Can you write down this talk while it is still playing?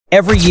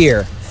Every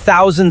year,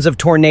 thousands of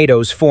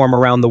tornadoes form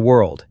around the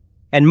world,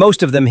 and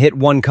most of them hit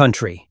one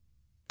country,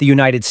 the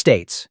United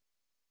States.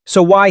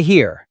 So why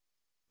here?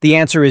 The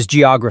answer is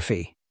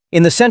geography.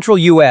 In the central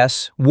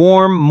U.S.,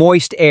 warm,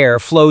 moist air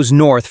flows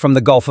north from the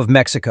Gulf of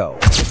Mexico.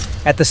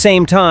 At the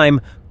same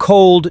time,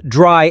 cold,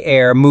 dry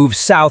air moves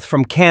south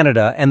from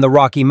Canada and the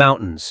Rocky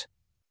Mountains.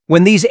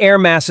 When these air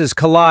masses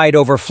collide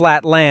over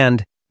flat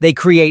land, they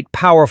create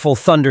powerful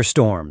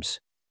thunderstorms.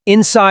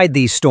 Inside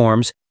these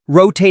storms,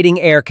 rotating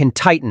air can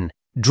tighten,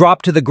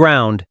 drop to the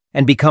ground,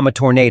 and become a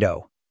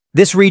tornado.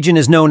 This region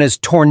is known as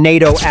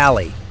Tornado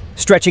Alley,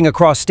 stretching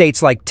across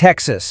states like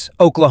Texas,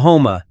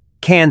 Oklahoma,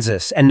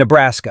 Kansas, and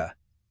Nebraska.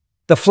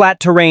 The flat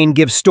terrain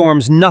gives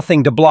storms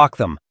nothing to block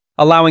them,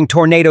 allowing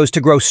tornadoes to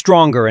grow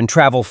stronger and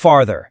travel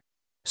farther.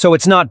 So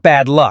it's not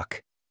bad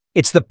luck.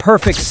 It's the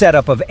perfect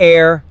setup of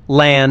air,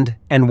 land,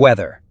 and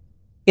weather.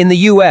 In the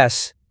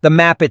U.S., the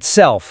map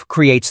itself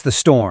creates the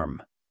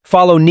storm.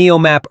 Follow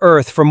NeoMap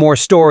Earth for more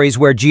stories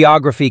where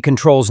geography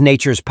controls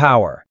nature's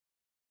power.